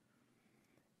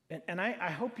 And I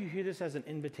hope you hear this as an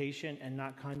invitation and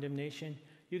not condemnation.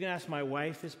 You can ask my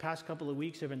wife this past couple of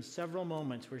weeks, there have been several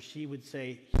moments where she would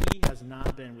say, he has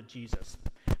not been with Jesus.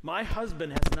 My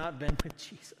husband has not been with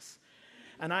Jesus.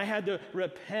 And I had to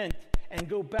repent and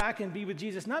go back and be with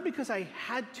Jesus, not because I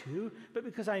had to, but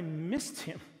because I missed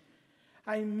him.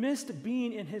 I missed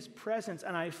being in his presence,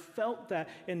 and I felt that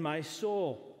in my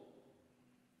soul.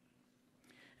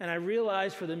 And I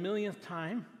realized for the millionth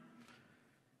time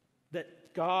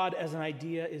that God as an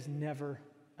idea is never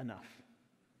enough.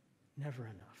 Never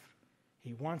enough.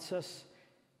 He wants us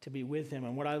to be with him.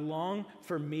 And what I long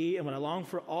for me and what I long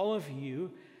for all of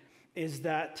you is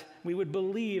that we would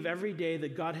believe every day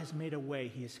that God has made a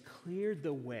way. He has cleared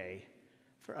the way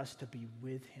for us to be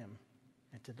with him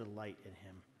and to delight in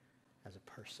him as a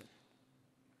person.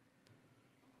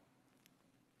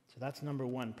 So that's number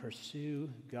one, pursue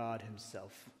God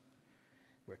himself.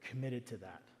 We're committed to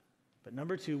that. But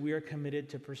number two, we are committed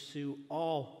to pursue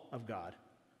all of God.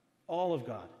 All of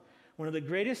God. One of the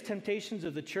greatest temptations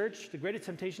of the church, the greatest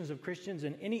temptations of Christians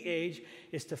in any age,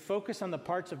 is to focus on the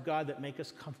parts of God that make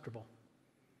us comfortable.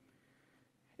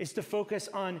 It's to focus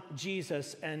on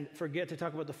Jesus and forget to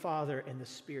talk about the Father and the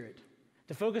Spirit.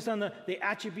 To focus on the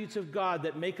attributes of God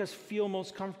that make us feel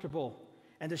most comfortable,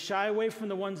 and to shy away from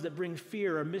the ones that bring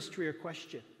fear or mystery or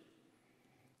question.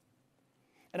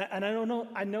 And I don't know.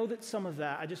 I know that some of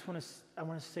that. I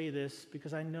want to say this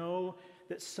because I know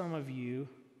that some of you,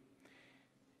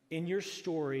 in your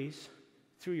stories,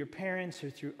 through your parents or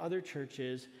through other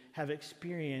churches, have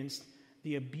experienced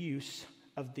the abuse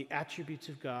of the attributes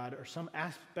of God or some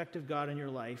aspect of God in your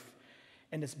life,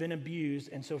 and it's been abused,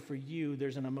 and so for you,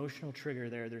 there's an emotional trigger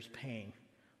there. There's pain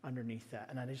underneath that,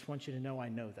 and I just want you to know I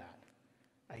know that.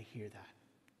 I hear that.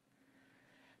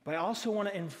 But I also want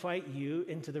to invite you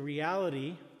into the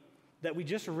reality that we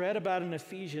just read about in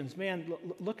Ephesians. Man,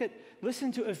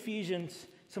 listen to Ephesians,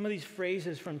 some of these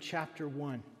phrases from chapter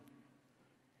 1.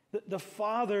 The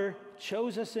Father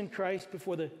chose us in Christ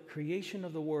before the creation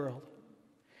of the world.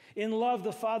 In love,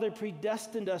 the Father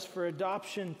predestined us for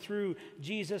adoption through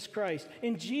Jesus Christ.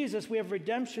 In Jesus, we have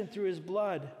redemption through his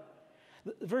blood.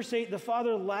 Verse 8, the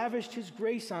Father lavished his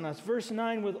grace on us. Verse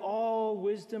 9, with all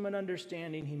wisdom and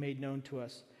understanding, he made known to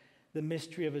us the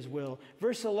mystery of his will.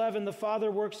 Verse 11, the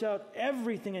Father works out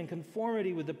everything in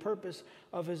conformity with the purpose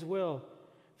of his will.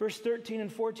 Verse 13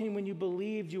 and 14, when you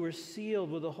believed, you were sealed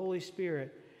with the Holy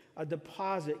Spirit, a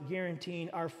deposit guaranteeing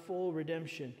our full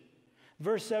redemption.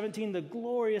 Verse 17, the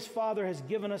glorious Father has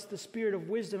given us the spirit of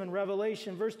wisdom and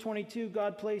revelation. Verse 22,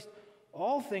 God placed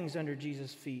all things under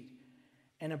Jesus' feet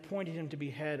and appointed him to be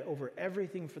head over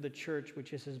everything for the church,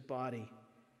 which is his body,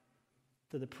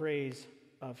 to the praise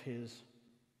of his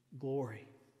glory.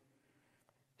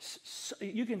 So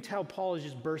you can tell Paul is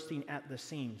just bursting at the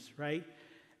seams, right?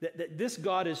 That this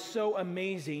God is so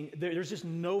amazing, there's just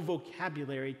no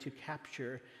vocabulary to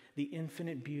capture the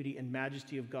infinite beauty and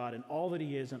majesty of God and all that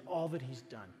he is and all that he's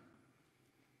done.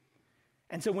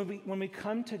 And so when we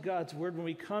come to God's word, when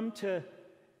we come to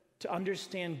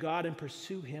understand God and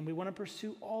pursue him, we want to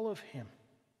pursue all of him.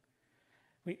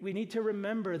 We need to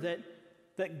remember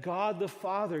that God the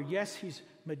Father, yes, he's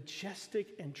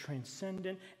majestic and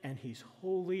transcendent, and he's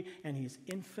holy, and he's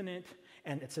infinite,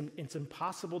 and it's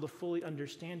impossible to fully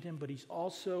understand him, but he's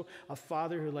also a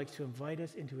Father who likes to invite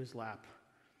us into his lap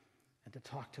and to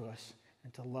talk to us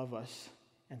and to love us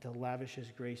and to lavish his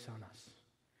grace on us.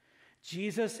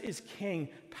 Jesus is king,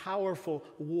 powerful,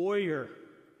 warrior,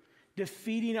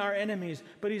 defeating our enemies,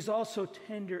 but he's also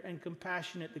tender and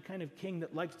compassionate, the kind of king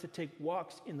that likes to take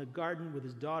walks in the garden with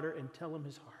his daughter and tell him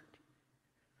his heart.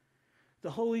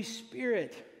 The Holy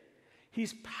Spirit,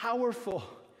 he's powerful.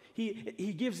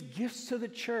 He gives gifts to the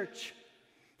church.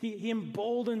 He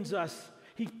emboldens us.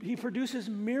 He produces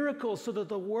miracles so that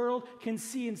the world can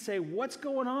see and say, what's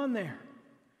going on there?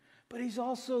 But he's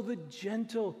also the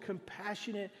gentle,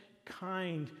 compassionate,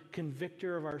 kind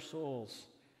convictor of our souls,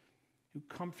 who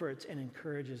comforts and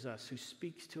encourages us, who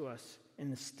speaks to us in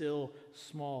the still,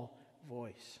 small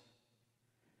voice.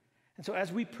 And so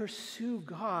as we pursue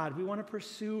God, we want to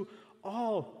pursue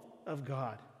all of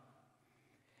God.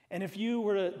 And if you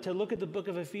were to look at the book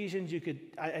of Ephesians,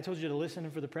 I told you to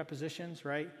listen for the prepositions,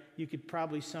 right? You could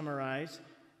probably summarize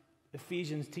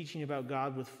Ephesians teaching about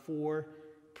God with 4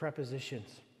 prepositions.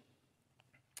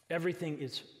 Everything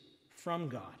is from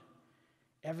God.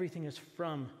 Everything is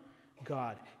from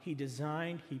God. He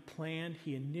designed, he planned,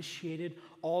 he initiated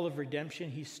all of redemption.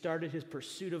 He started his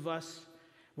pursuit of us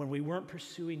when we weren't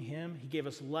pursuing him. He gave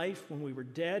us life when we were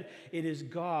dead. It is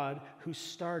God who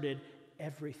started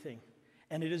everything.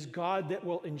 And it is God that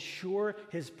will ensure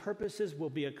his purposes will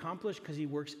be accomplished because he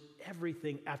works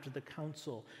everything after the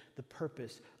counsel, the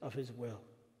purpose of his will.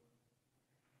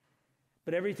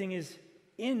 But everything is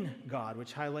in God,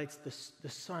 which highlights the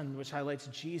Son, which highlights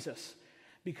Jesus.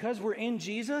 Because we're in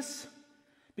Jesus,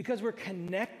 because we're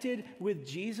connected with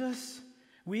Jesus,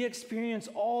 we experience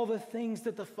all the things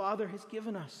that the Father has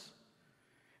given us.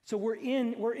 So we're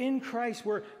in Christ,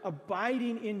 we're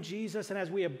abiding in Jesus, and as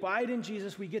we abide in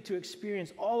Jesus, we get to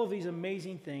experience all of these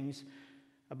amazing things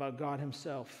about God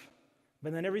himself.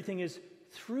 But then everything is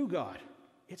through God.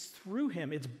 It's through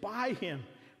him. It's by him,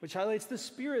 which highlights the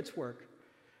Spirit's work.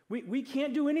 We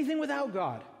can't do anything without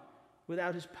God,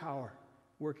 without his power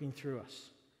working through us.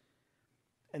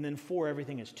 And then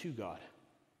everything is to God,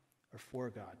 or for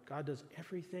God. God does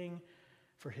everything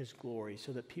for his glory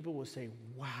so that people will say,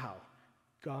 wow,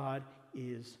 God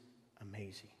is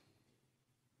amazing.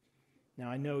 Now,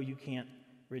 I know you can't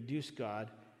reduce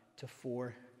God to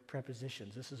 4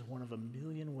 prepositions. This is one of a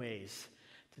million ways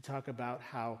to talk about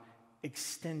how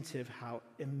extensive, how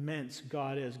immense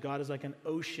God is. God is like an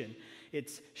ocean.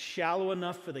 It's shallow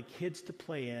enough for the kids to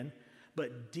play in,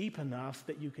 but deep enough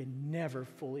that you can never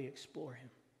fully explore him.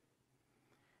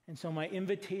 And so my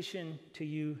invitation to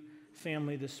you,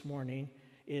 family, this morning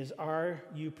is, are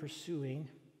you pursuing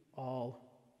all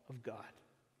of God?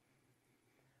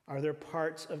 Are there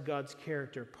parts of God's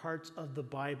character, parts of the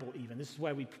Bible even? This is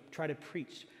why we try to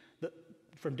preach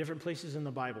from different places in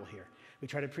the Bible here. We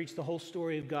try to preach the whole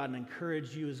story of God and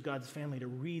encourage you as God's family to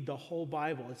read the whole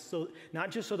Bible. It's so not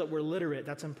just so that we're literate,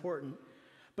 that's important,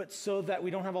 but so that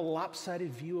we don't have a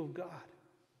lopsided view of God.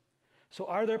 So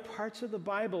are there parts of the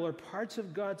Bible or parts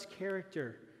of God's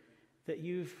character that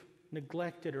you've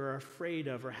neglected or are afraid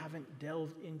of or haven't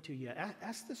delved into yet?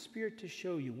 Ask the Spirit to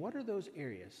show you. What are those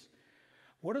areas?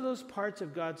 What are those parts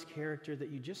of God's character that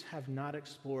you just have not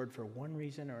explored for one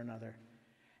reason or another?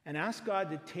 And ask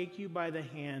God to take you by the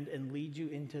hand and lead you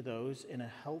into those in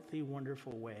a healthy,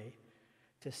 wonderful way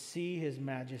to see his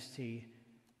majesty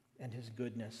and his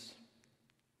goodness.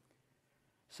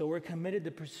 So we're committed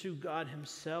to pursue God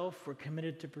himself. We're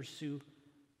committed to pursue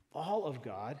all of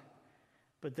God.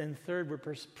 But then third,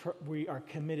 we are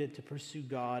committed to pursue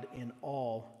God in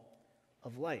all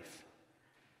of life.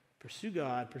 Pursue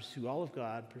God, pursue all of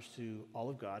God, pursue all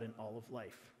of God in all of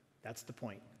life. That's the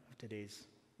point of today's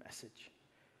message.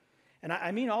 And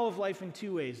I mean all of life in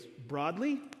 2 ways.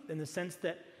 Broadly, in the sense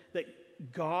that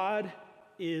God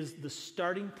is the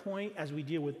starting point as we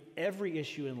deal with every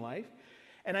issue in life.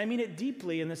 And I mean it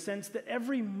deeply in the sense that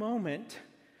every moment,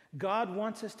 God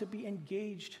wants us to be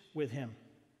engaged with him.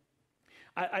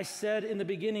 I said in the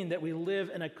beginning that we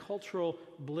live in a cultural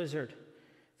blizzard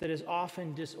that is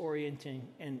often disorienting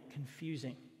and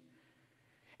confusing.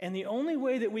 And the only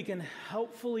way that we can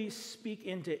helpfully speak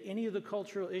into any of the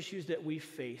cultural issues that we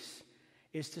face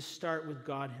is to start with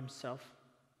God himself.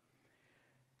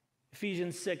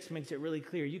 Ephesians 6 makes it really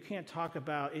clear. You can't talk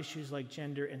about issues like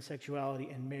gender and sexuality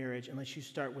and marriage unless you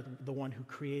start with the one who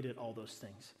created all those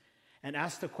things. And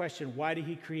ask the question, why did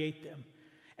he create them?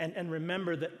 And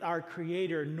remember that our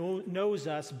Creator knows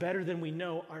us better than we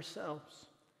know ourselves.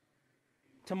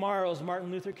 Tomorrow is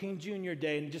Martin Luther King Jr.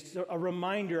 Day, and just a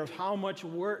reminder of how much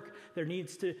work there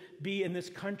needs to be in this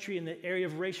country in the area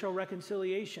of racial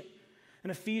reconciliation. And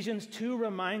Ephesians 2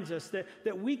 reminds us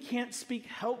that we can't speak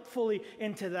helpfully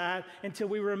into that until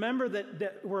we remember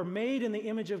that we're made in the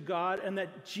image of God and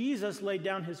that Jesus laid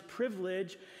down his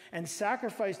privilege and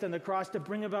sacrificed on the cross to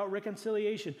bring about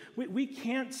reconciliation. We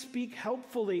can't speak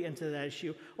helpfully into that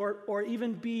issue or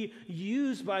even be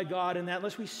used by God in that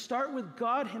unless we start with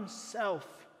God himself.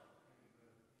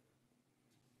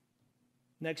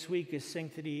 Next week is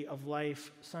Sanctity of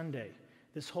Life Sunday.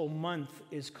 This whole month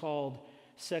is called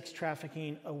Sex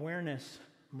Trafficking Awareness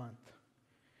Month.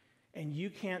 And you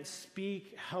can't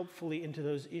speak helpfully into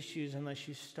those issues unless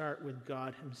you start with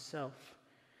God himself.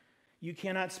 You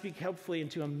cannot speak helpfully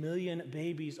into 1 million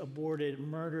babies aborted,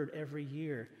 murdered every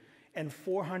year, and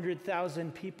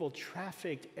 400,000 people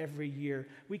trafficked every year.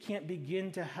 We can't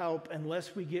begin to help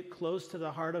unless we get close to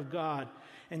the heart of God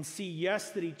and see,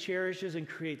 yes, that he cherishes and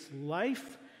creates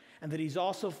life, and that he's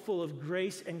also full of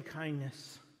grace and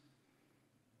kindness.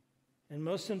 And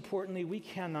most importantly, we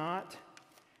cannot,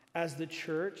 as the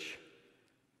church,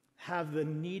 have the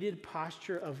needed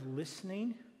posture of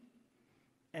listening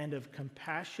and of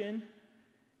compassion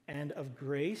and of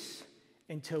grace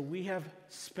until we have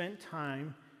spent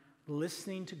time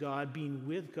listening to God, being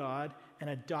with God, and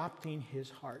adopting his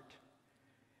heart.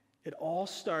 It all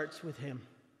starts with him.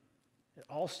 It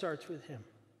all starts with him.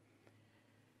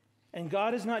 And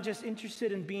God is not just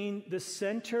interested in being the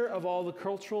center of all the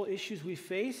cultural issues we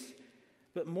face,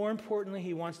 but more importantly,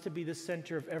 he wants to be the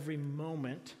center of every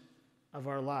moment of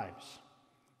our lives,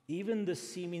 even the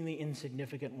seemingly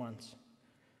insignificant ones.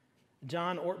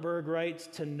 John Ortberg writes,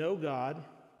 "To know God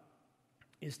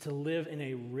is to live in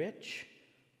a rich,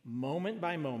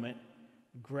 moment-by-moment,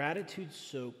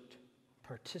 gratitude-soaked,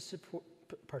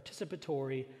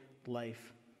 participatory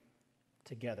life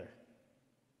together."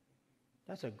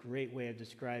 That's a great way of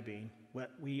describing what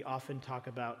we often talk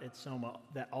about at Soma,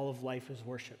 that all of life is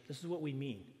worship. This is what we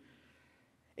mean.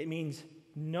 It means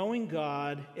knowing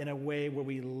God in a way where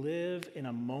we live in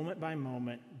a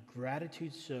moment-by-moment,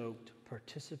 gratitude-soaked,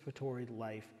 participatory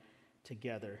life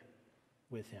together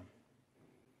with him.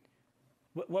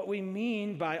 What we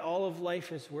mean by all of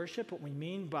life is worship, what we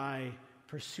mean by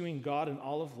pursuing God in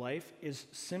all of life, is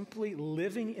simply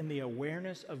living in the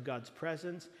awareness of God's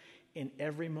presence in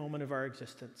every moment of our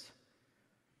existence.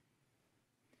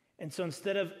 And so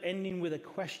instead of ending with a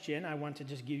question, I want to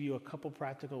just give you a couple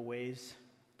practical ways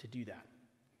to do that.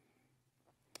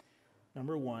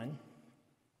 Number one,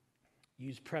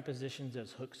 use prepositions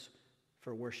as hooks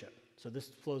for worship. So this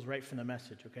flows right from the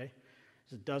message, okay?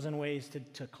 There's a dozen ways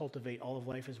to cultivate all of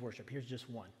life as worship. Here's just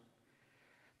one.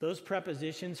 Those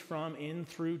prepositions, from, in,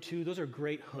 through, to, those are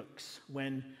great hooks.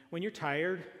 When you're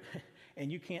tired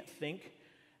and you can't think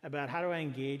about how do I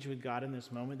engage with God in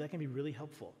this moment, that can be really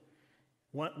helpful.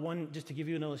 One, just to give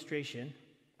you an illustration,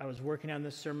 I was working on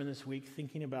this sermon this week,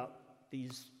 thinking about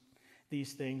these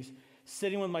things.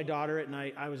 Sitting with my daughter at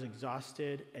night, I was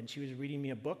exhausted, and she was reading me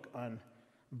a book on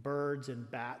birds and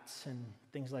bats and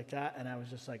things like that, and I was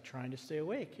just like trying to stay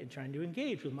awake and trying to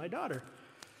engage with my daughter.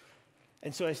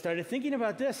 And so I started thinking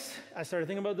about this. I started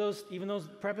thinking about those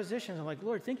prepositions. I'm like,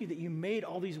 Lord, thank you that you made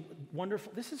all these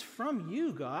wonderful, this is from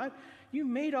you, God. You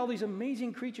made all these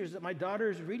amazing creatures that my daughter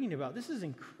is reading about. This is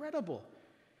incredible.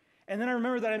 And then I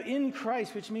remember that I'm in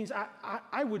Christ, which means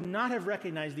I would not have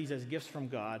recognized these as gifts from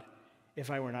God if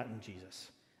I were not in Jesus.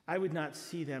 I would not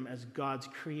see them as God's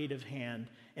creative hand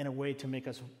in a way to make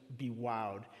us be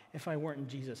wowed if I weren't in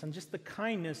Jesus. And just the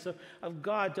kindness of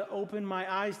God to open my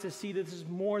eyes to see that this is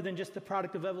more than just the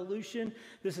product of evolution.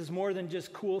 This is more than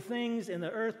just cool things in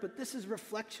the earth, but this is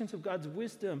reflections of God's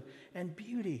wisdom and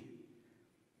beauty.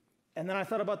 And then I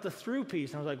thought about the through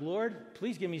piece, and I was like, Lord,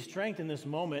 please give me strength in this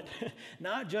moment,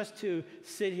 not just to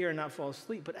sit here and not fall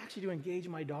asleep, but actually to engage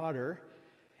my daughter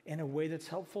in a way that's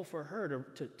helpful for her,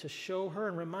 to show her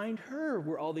and remind her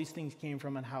where all these things came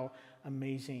from and how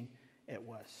amazing it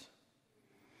was.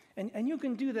 And you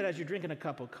can do that as you're drinking a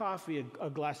cup of coffee, a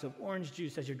glass of orange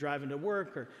juice, as you're driving to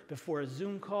work or before a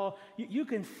Zoom call. You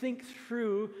can think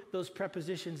through those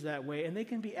prepositions that way, and they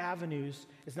can be avenues.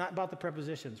 It's not about the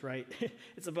prepositions, right?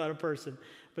 It's about a person.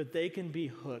 But they can be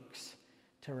hooks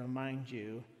to remind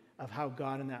you of how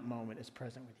God in that moment is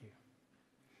present with you.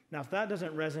 Now, if that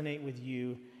doesn't resonate with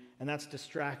you, and that's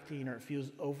distracting or it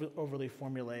feels overly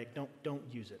formulaic, don't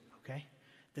use it, okay?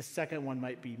 The second one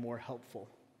might be more helpful.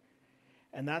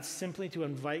 And that's simply to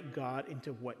invite God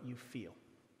into what you feel.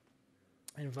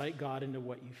 Invite God into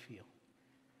what you feel.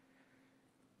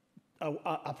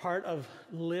 A part of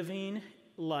living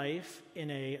life in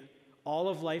a all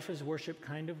of life is worship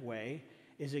kind of way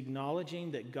is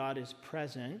acknowledging that God is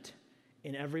present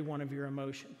in every one of your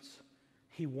emotions.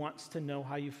 He wants to know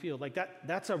how you feel. Like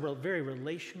that's a very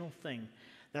relational thing.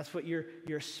 That's what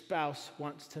your spouse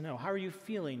wants to know. How are you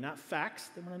feeling? Not facts.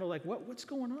 They want to know, like, what's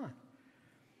going on?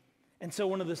 And so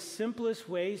one of the simplest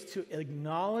ways to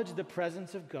acknowledge the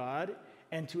presence of God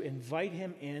and to invite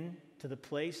him in to the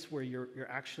place where you're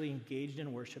actually engaged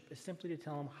in worship is simply to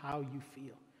tell him how you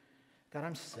feel. God,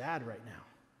 I'm sad right now.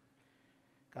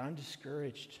 God, I'm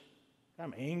discouraged. God,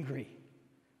 I'm angry.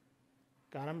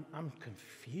 God, I'm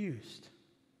confused.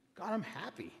 God, I'm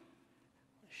happy.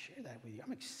 I want to share that with you.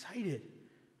 I'm excited.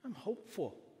 I'm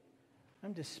hopeful.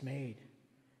 I'm dismayed.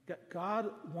 God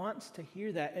wants to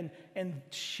hear that. And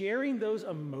sharing those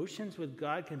emotions with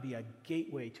God can be a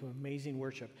gateway to amazing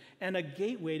worship and a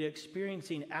gateway to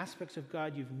experiencing aspects of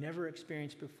God you've never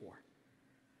experienced before.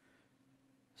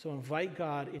 So invite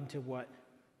God into what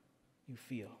you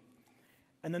feel.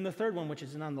 And then the third one, which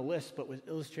isn't on the list but was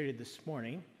illustrated this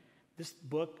morning, this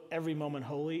book, Every Moment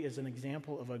Holy, is an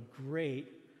example of a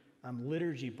great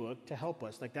liturgy book to help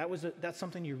us. Like that's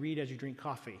something you read as you drink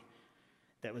coffee.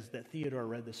 That Theodore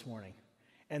read this morning.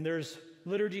 And there's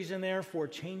liturgies in there for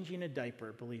changing a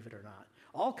diaper, believe it or not.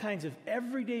 All kinds of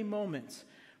everyday moments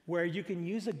where you can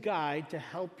use a guide to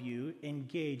help you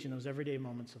engage in those everyday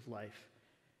moments of life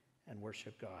and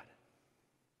worship God.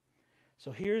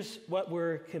 So here's what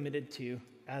we're committed to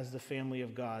as the family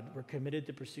of God. We're committed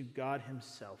to pursue God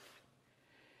himself,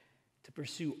 to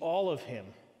pursue all of him,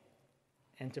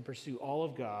 and to pursue all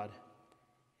of God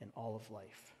in all of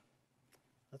life.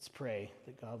 Let's pray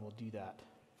that God will do that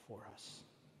for us.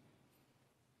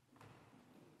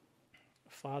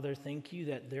 Father, thank you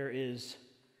that there is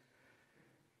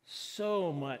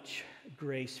so much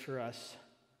grace for us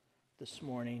this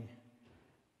morning.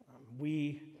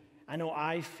 I know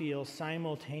I feel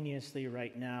simultaneously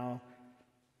right now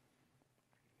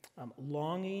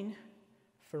longing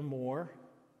for more,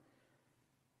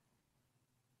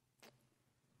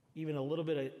 even a little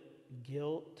bit of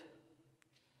guilt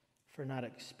for not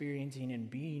experiencing and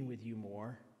being with you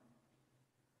more.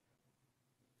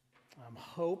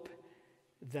 Hope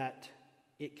that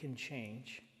it can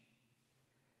change.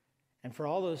 And for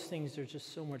all those things, there's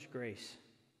just so much grace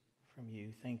from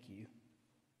you. Thank you.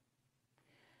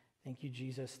 Thank you,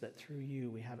 Jesus, that through you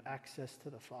we have access to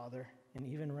the Father. And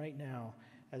even right now,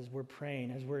 as we're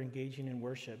praying, as we're engaging in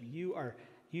worship, you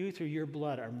through your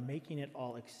blood are making it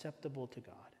all acceptable to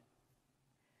God.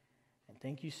 And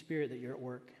thank you, Spirit, that you're at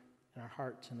work in our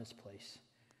hearts in this place,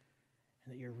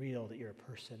 and that you're real, that you're a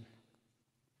person,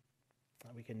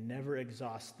 that we can never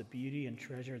exhaust the beauty and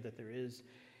treasure that there is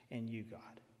in you, God.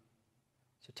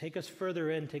 So take us further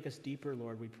in, take us deeper,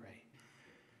 Lord, we pray.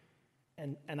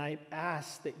 And I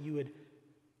ask that you would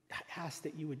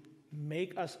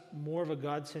make us more of a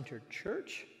God-centered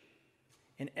church.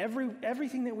 And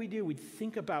everything that we do, we'd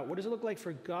think about, what does it look like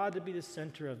for God to be the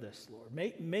center of this, Lord?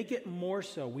 Make it more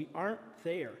so. We aren't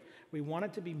there. We want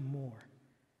it to be more.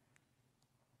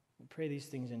 We pray these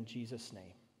things in Jesus'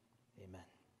 name.